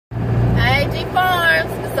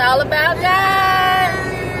all about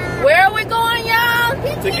God. Where are we going,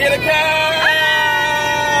 y'all? To get a cow!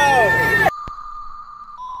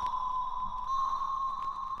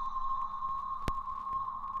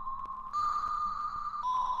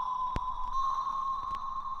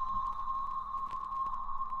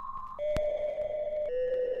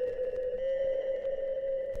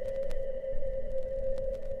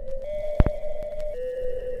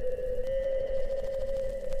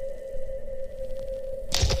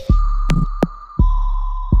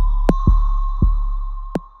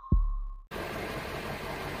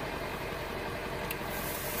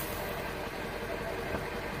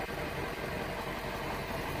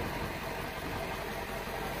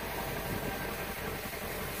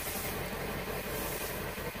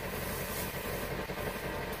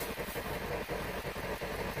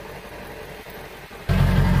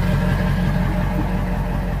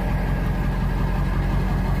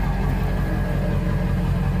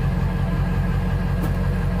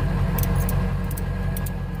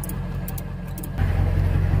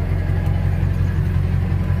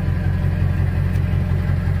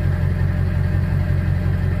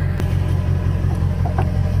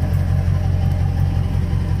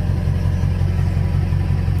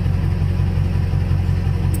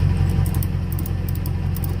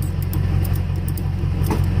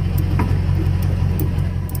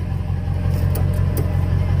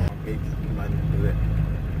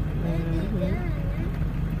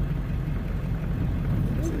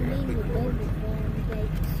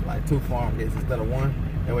 Like 2 farm gates instead of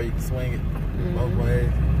 1. That way you can swing it both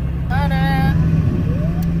ways.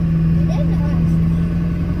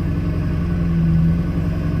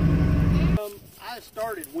 I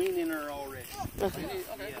started weaning her already. Okay.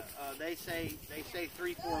 Yeah, they say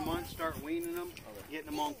 3-4 months start weaning them, getting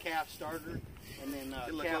them on calf starter, and then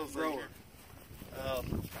calf grower. Y'all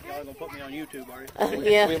gonna put me on YouTube, are you?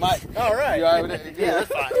 Yeah. We might. All right. You all right with it? Yeah,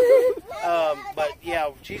 that's fine. But yeah,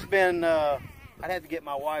 she's been. I'd have to get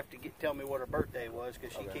my wife to tell me what her birthday was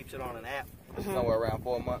because she keeps it on an app. Somewhere around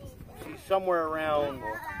 4 months. She's somewhere around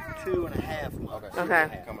 2.5 months.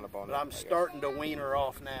 Okay. Coming up on But I'm starting to wean her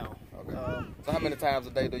off now. Okay. So how many times a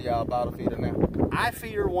day do y'all bottle feed her now? I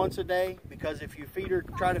feed her once a day because if you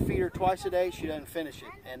try to feed her twice a day, she doesn't finish it,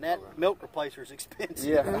 and that milk replacer is expensive.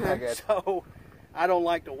 Yeah, I got you. So I don't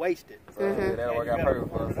like to waste it. So yeah, that'll work out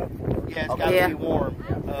perfect for us. Yeah, it's got to be warm.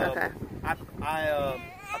 Okay.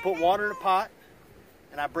 I put water in a pot,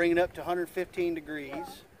 and I bring it up to 115 degrees.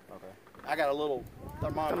 Okay. I got a little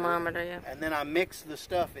thermometer. Yeah. And then I mix the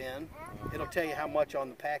stuff in. It'll tell you how much on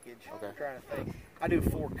the package. Okay. I'm trying to think. I do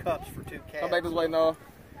 4 cups for 2 calves. Come back this way, Noah.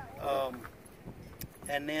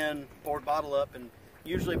 And then pour the bottle up, and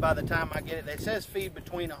usually by the time I get it, it says feed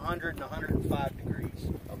between 100 and 105 degrees.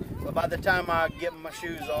 Okay. But by the time I get my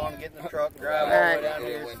shoes on, get in the truck, drive all the way down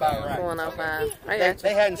here, it's about right. 105.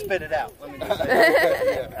 They hadn't spit it out. Let me just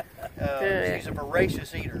say that. She's a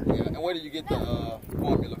voracious eater. Yeah. And where do you get the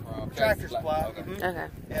formula from? Tractor Supply. Okay. Okay.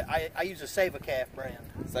 Yeah, I use a Save a Calf brand.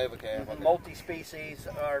 Save a calf. Okay. Multi-species,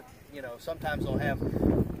 or sometimes they'll have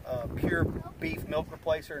pure beef milk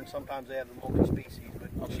replacer, and sometimes they have the multi-species.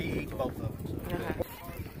 But she eats both of them. So.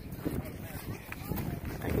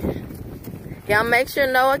 Okay. Y'all make sure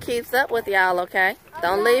Noah keeps up with y'all, okay?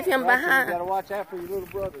 Don't leave him behind. You gotta watch out for your little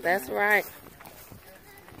brothers. That's right.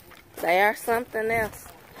 They are something else.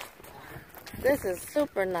 This is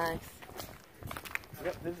super nice.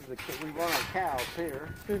 Yep, this is we run our cows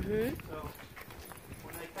here. So when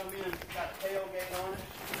they come in, it's got a tailgate on it.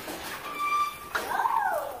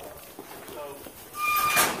 So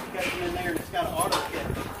you got them in there, and it's got an auto hit.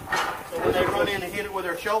 So when they run in and hit it with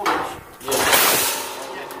their shoulders.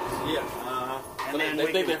 And then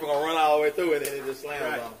they think they're going to run all the way through it, and it just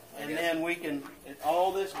slams on. And then we can,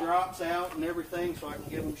 all this drops out and everything, so I can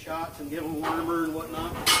give them shots and give them wormer and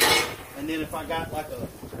whatnot. And then if I got like a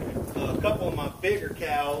couple of my bigger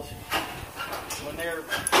cows, when they're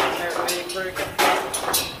big cricket,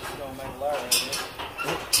 it's going to make a lot of it.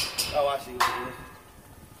 Oh, I see what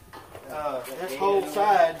it is.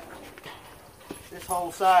 This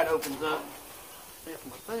whole side opens up. If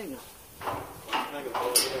my thing is,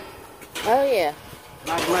 Oh, yeah.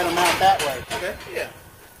 and I can let them out that way. Okay, yeah.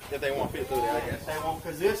 If they won't fit through there, I guess. They won't,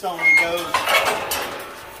 because this only goes,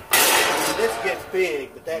 this gets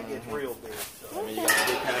big, but that gets real big. So. I mean, you got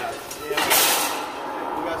big cows. Yeah,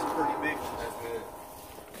 we got some pretty big ones. That's good.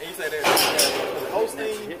 And you say there's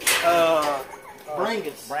Holstein?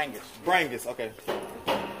 Brangus, okay.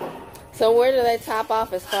 So where do they top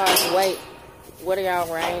off as far as weight? What are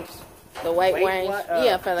y'all range? The weight range?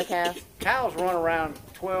 Yeah, for the cows. Cows run around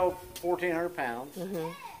 1,200, 1,400 pounds.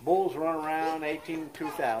 Bulls run around 18 to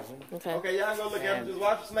 2,000. Okay. Okay, y'all go look at them. Just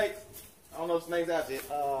watch the snakes. I don't know if snakes out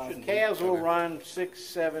yet. Calves will run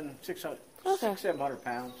 600, 700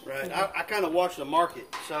 pounds. Right. I kind of watch the market.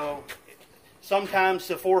 So sometimes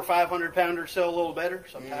the 400 or 500 pounders sell a little better.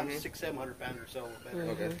 Sometimes 600, 700 pounders sell a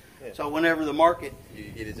little better. Okay. So whenever the market, You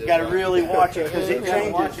get it you got to really watch it because it You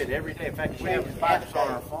gotta watch changes. it every day. In fact, we have apps on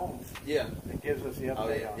our phone Yeah. that gives us the update. Oh,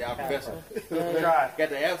 yeah. on Y'all professor. Try. Got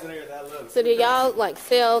the apps in there. I love it. So do y'all like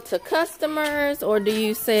sell to customers, or do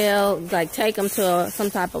you sell, like take them to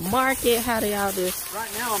some type of market? How do y'all do? Right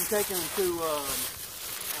now I'm taking them to a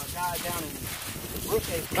guy down in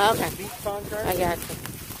Brookhaven. Okay. Beef contract. I got you.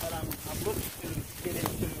 But I'm looking to get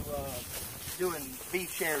into doing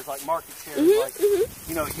beef shares, like market shares. Like,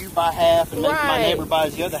 you know, you buy half and maybe my Right. neighbor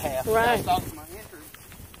buys the other half. Right. That's my interest.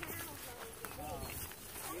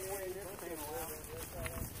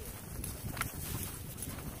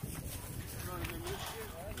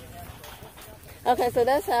 Okay, so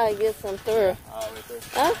that's how it gets them through.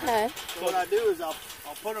 Okay. So what I do is I'll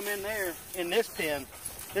put them in there in this pen.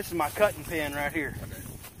 This is my cutting pen right here,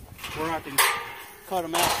 where I can cut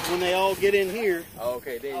them out. When they all get in here,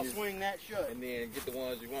 Okay, then I'll you swing that shut, and then get the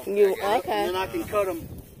ones you want. You and okay? then I can cut them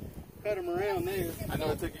around there. I know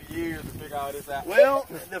it took you years to figure all this out. Well,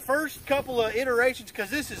 the first couple of iterations, because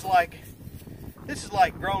this is like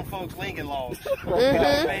grown folks Lincoln Logs,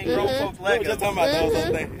 grown folks Lego. Just talking about those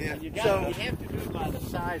things. Yeah. You have to do it by the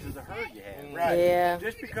size of the herd you have. Right. Yeah.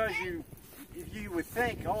 Just because if you would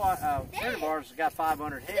think, a friend of ours has got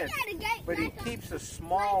 500 heads, but he keeps a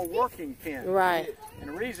small working pen. Right. And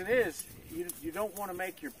the reason is, you don't want to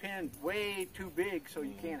make your pen way too big so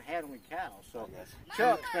you can't handle cows. So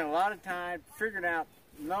Chuck spent a lot of time figuring out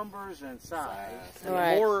numbers and size. And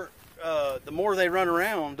Right. the more they run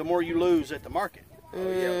around, the more you lose at the market.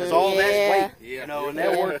 Because Mm, all that's yeah. weight, Yeah. you know, and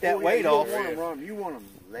they'll work that weight off. You want them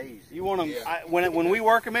lazy. You want them, Yeah. when we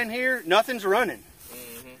work them in here, nothing's running.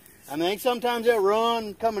 I mean, sometimes they'll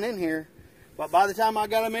run coming in here, but by the time I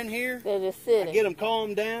got them in here, They're just I sitting. get them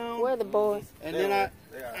calmed down, Where are the boys? and then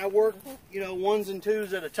I work, ones and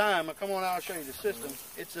twos at a time. Come on, I'll show you the system.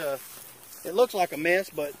 It looks like a mess,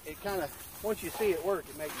 but it kind of, once you see it work,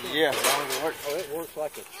 it makes sense. Yeah, as long as it works. Oh, it works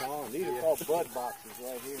like a charm. These are called bud boxes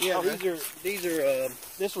right here. Yeah, these are.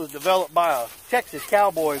 This was developed by a Texas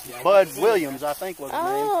cowboy, Bud Williams, I think was his name.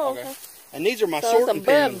 Oh, okay. And these are my So it's a sorting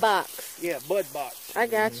bud pins. box. Yeah, Bud box. I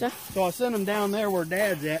gotcha. So I send them down there where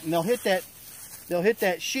Dad's at, and they'll hit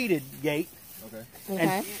that sheeted gate. Okay.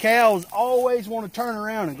 And cows always want to turn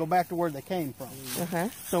around and go back to where they came from. Okay.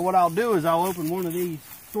 So what I'll do is I'll open one of these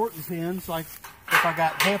sorting pins, like if I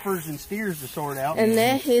got heifers and steers to sort out. And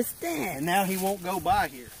there his dad. And now he won't go by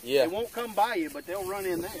here. Yeah. They won't come by you, but they'll run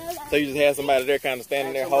in there. So you just have somebody there kind of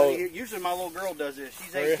standing there Somebody holding. here- Usually my little girl does this.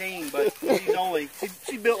 She's Oh, yeah. 18, but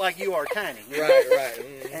she's built like you are, tiny. Right.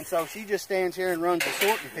 And so she just stands here and runs the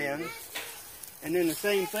sorting pins. And then the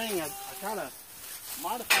same thing, I kind of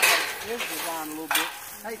modified his design a little bit.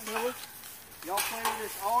 Hey, fellas, y'all play with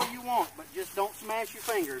this all you want, but just don't smash your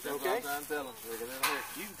fingers, That's okay? what I'm trying to tell them.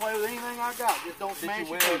 You can play with anything I got, just don't Did smash you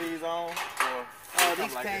your weld fingers. these on? Or These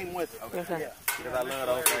something like came that? with it. Okay. Okay. Because I love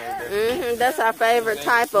those things. Mm-hmm. That's our favorite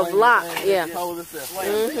type of lock. Yeah. Hold this up.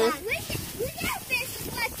 Mm-hmm. We got this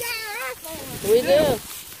to watch our iPhone. We do.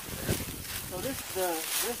 So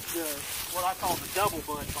this is what I call the double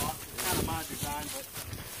bud box. It's kind of my design, but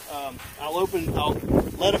I'll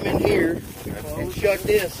let them in here and shut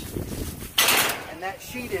this. And that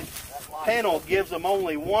sheeted panel gives them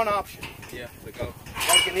only one option. Yeah, to go.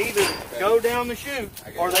 They can either go down the chute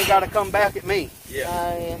or they got to come back at me. Yeah.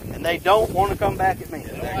 Oh, yeah. And they don't want to come back at me.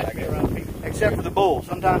 Except for the bull.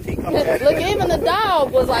 Sometimes he comes back. Look, even the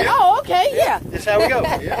dog was like, oh, okay, yeah. This is how we go.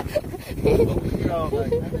 Yeah.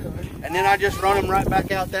 And then I just run them right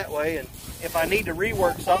back out that way. And if I need to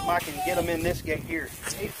rework something, I can get them in this gate here.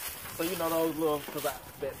 So you know those little, because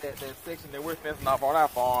that section that we're fencing off on our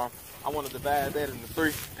farm, I want to divide that into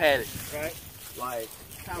 3 paddocks. Right? Like,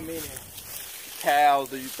 how many cows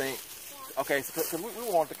do you think? Okay, so cause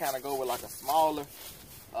we want to kind of go with like a smaller,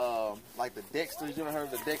 like the Dexters. You ever heard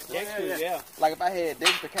of the Dexters? Yeah. Like if I had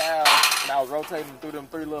Dexter cows and I was rotating through them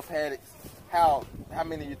 3 little paddocks, how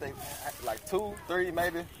many you think? Like 2, 3,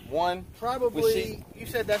 maybe 1? Probably, you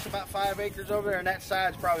said that's about 5 acres over there, and that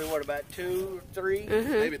side's probably, what, about 2 or 3?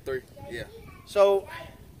 Mm-hmm. Maybe 3. Yeah. So,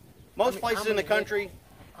 most places how in the many country,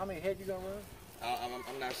 How many head you gonna run?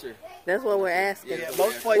 I'm not sure. That's what we're asking. Yeah,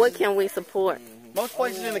 most What places, can we support? most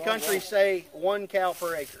places in the country say 1 cow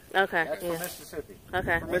per acre. Okay. That's from Yeah. Mississippi.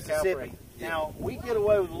 Okay. For Mississippi. Now, we get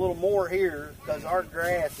away with a little more here because our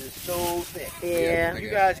grass is so thick. Yeah. You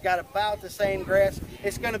guys got about the same grass.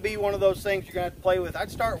 It's going to be one of those things you're going to have to play with. I'd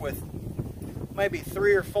start with maybe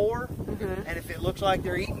 3 or 4, and if it looks like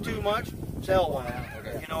they're eating too much, sell one out.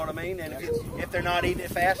 You know what I mean? And if they're not eating it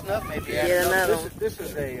fast enough, maybe add another. This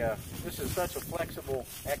is such a flexible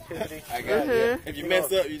activity. I got it. If you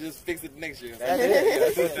mess up, you just fix it next year. That's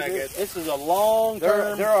it. This is a long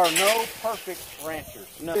term. There are no perfect ranchers.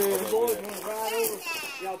 No. You boys want to ride over?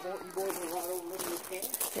 You boys want to ride over with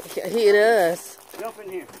me? He does. Jump in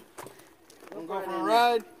here. Wanna go for a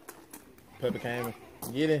ride? Pepper came.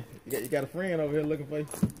 Get in. You got a friend over here looking for you.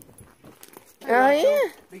 Oh, yeah.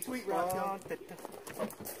 Be sweet, Roscoe.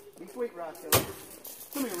 Be sweet, Roscoe.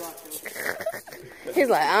 Come here, Roscoe. He's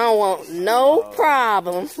like, I don't want no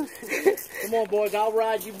problem. Come on, boys. I'll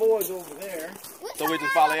ride you boys over there. So we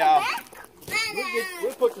just follow y'all.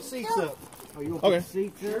 We'll put the seats up. Oh, you want Okay. the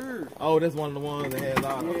seat there? Oh, that's one of the ones that has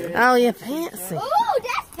all. Oh, you're fancy. Ooh,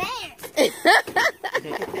 that's fancy.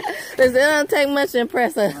 It don't take much to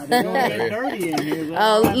impress us. Dirty in here.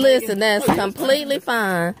 Oh, listen, that's completely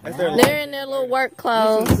fine. They're in their little work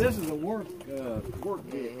clothes. This is a work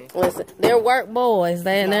gig. Listen, they're work boys.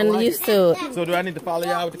 They're used to it. So do I need to follow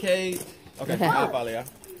y'all with the cage? Okay, I'll follow y'all.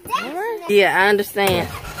 Yeah, I understand.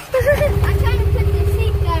 I'm trying to put the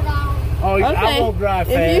seatbelt on. Oh, I Okay. won't drive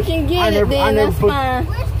fast. If you can get it, then that's fine.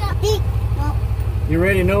 Where's the seat? No. You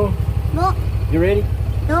ready, Noah? No. You ready?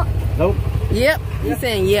 No. Nope. Yep. He's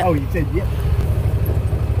saying yep. Oh, you said yep.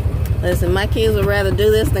 Listen, my kids would rather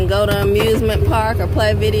do this than go to an amusement park or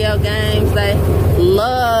play video games. They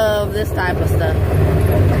love this type of stuff.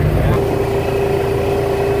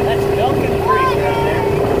 That's Duncan Creek right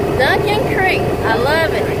there. Duncan Creek. I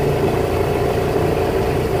love it.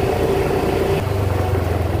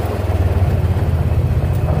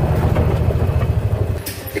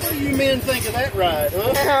 What do you men think of that ride,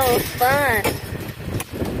 huh? Oh, it's fun.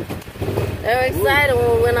 They were excited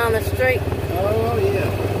when we went on the street. Oh, yeah.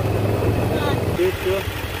 Good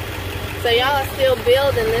stuff. So y'all are still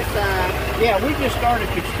building this, Yeah, we just started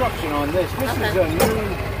construction on this. This Okay. is a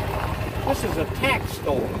new. This is a tack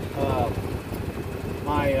store.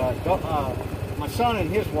 My son and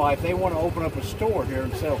his wife, they want to open up a store here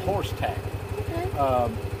and sell horse tack.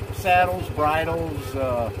 Saddles, bridles,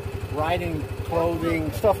 riding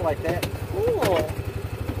clothing, stuff like that. cool.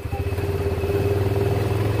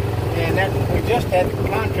 And that we just had the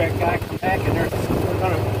contract guy come back, and we're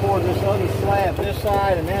going to pour this other slab, this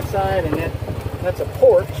side and that side, and that's a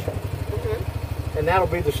porch, and that'll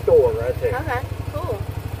be the store right there. Okay, cool.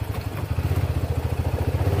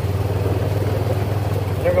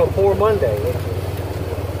 And they're going to pour Monday,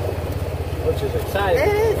 which is exciting.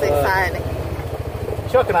 It is exciting.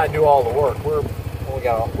 Chuck and I do all the work.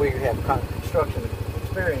 We have construction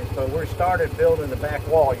experience, but we started building the back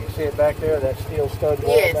wall. You see it back there, that steel stud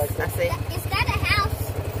wall back Yes, there? I see. Is that a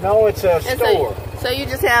house? No, it's a And store. so you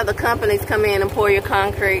just have the companies come in and pour your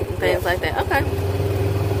concrete and things like that. Okay.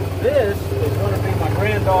 This is going to be my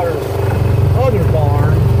granddaughter's other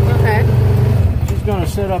barn. Okay. She's going to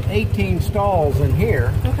set up 18 stalls in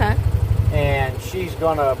here, Okay. and she's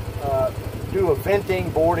going to do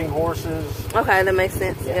eventing, boarding horses. Okay, that makes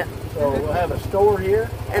sense. Yeah. So we'll have a store here.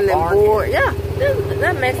 And then barn board. here. Yeah,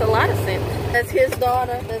 that makes a lot of sense. That's his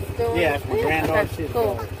daughter that's doing Yeah, it? it's my granddaughter's Okay, his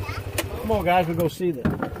cool. daughter. Come on, guys, we'll go see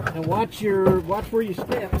that. And watch where you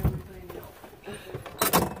step.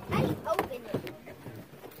 I open it.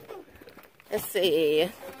 Let's see. I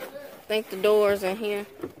think the door's in here.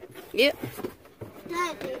 Yep.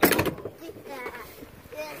 Daddy, get that.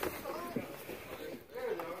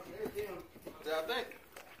 I think.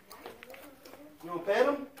 You want to pet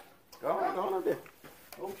him? Go on up there.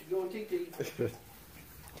 Oh, she's going TT.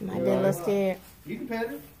 She might be a little scared. You can pet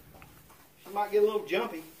her. She might get a little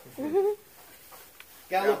jumpy.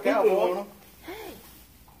 Got a little Cowboy. people on them. Hey.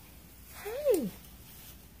 Hey,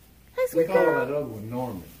 We sweet call her girl. other one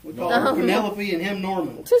Norman. We call her Penelope and him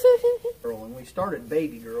Norman. Girl, when we started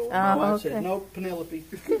baby girl, my wife okay. said, no, Penelope.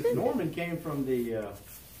 Norman came from the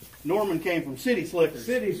Norman came from City Slickers.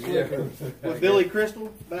 city slicker. With Billy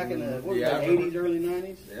Crystal back in the what was Yeah, that, I remember. 80s, early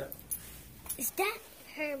 90s. Yeah. Is that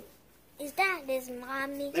her? Is that his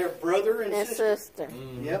mommy? They're brother and And sister. sister.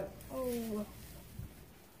 Yep, Oh.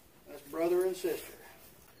 that's brother and sister.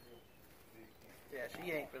 Yeah,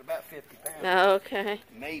 she ain't but about 50 pounds. Okay.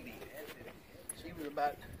 Maybe. She was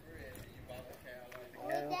about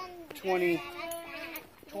 20,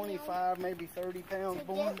 25, maybe 30 pounds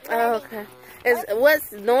born. Okay.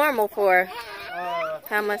 What's normal for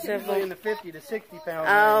how much of Usually in them? the 50 to 60 pound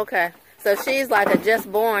Oh, range. okay. So she's like a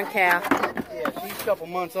just born cow. Yeah, she's a couple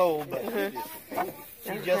months old, but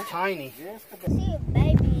She's just tiny. See a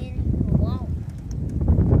baby in the wall.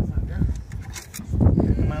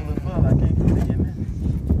 My little fella, I can't put it in there.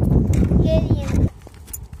 Get him.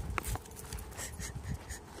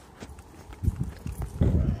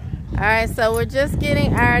 Alright, so we're just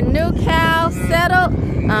getting our new cow settled.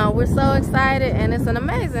 We're so excited, and it's an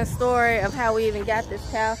amazing story of how we even got this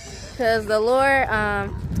cow, because the Lord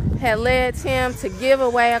had led Tim to give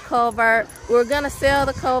away a covert. We were going to sell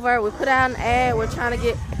the covert. We put out an ad. We're trying to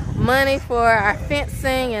get money for our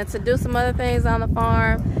fencing and to do some other things on the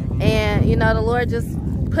farm. And, you know, the Lord just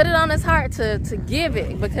put it on his heart to give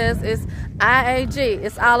it, because it's I.A.G.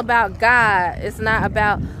 It's all about God. It's not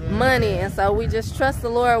about money. And so we just trust the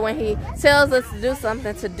Lord when he tells us to do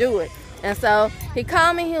something, to do it. And so he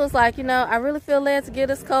called me. He was like, you know, I really feel led to get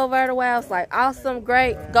this covert away. I was like, awesome,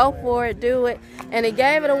 great, go for it, do it. And he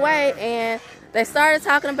gave it away, and they started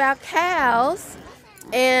talking about cows.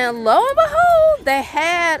 And lo and behold, they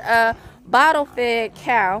had a bottle-fed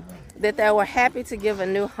cow that they were happy to give a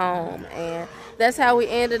new home. And that's how we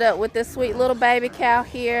ended up with this sweet little baby cow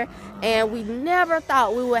here. And we never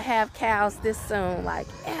thought we would have cows this soon, like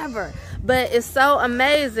ever. But it's so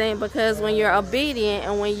amazing, because when you're obedient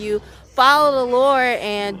and when you follow the Lord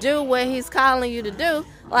and do what he's calling you to do,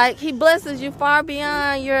 like, he blesses you far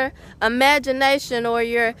beyond your imagination or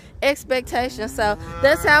your expectation. So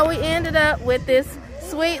that's how we ended up with this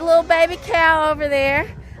sweet little baby cow over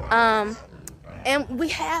there. And we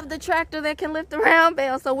have the tractor that can lift the round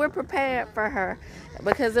bale, so we're prepared for her,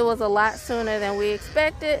 because it was a lot sooner than we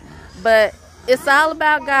expected. But it's all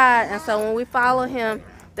about God, and so when we follow him,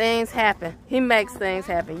 things happen. He makes things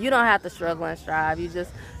happen. You don't have to struggle and strive.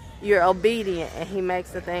 You're obedient, and he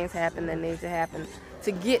makes the things happen that need to happen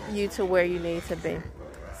to get you to where you need to be.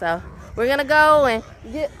 So we're gonna go and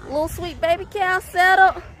get little sweet baby cow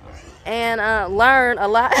settled and learn a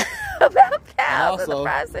lot about cows in the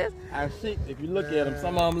process. Our sheep, if you look at them,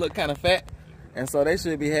 some of them look kind of fat, and so they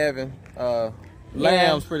should be having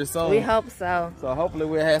lambs pretty soon. We hope so. So hopefully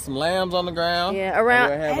we'll have some lambs on the ground. Yeah,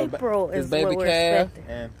 around April is baby what we're calf,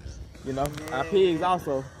 expecting. and you know, our pigs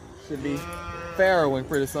also should be farrowing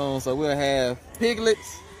pretty soon. So we'll have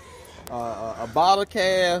piglets, a bottle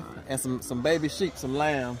calf, and some baby sheep, some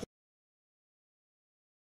lambs.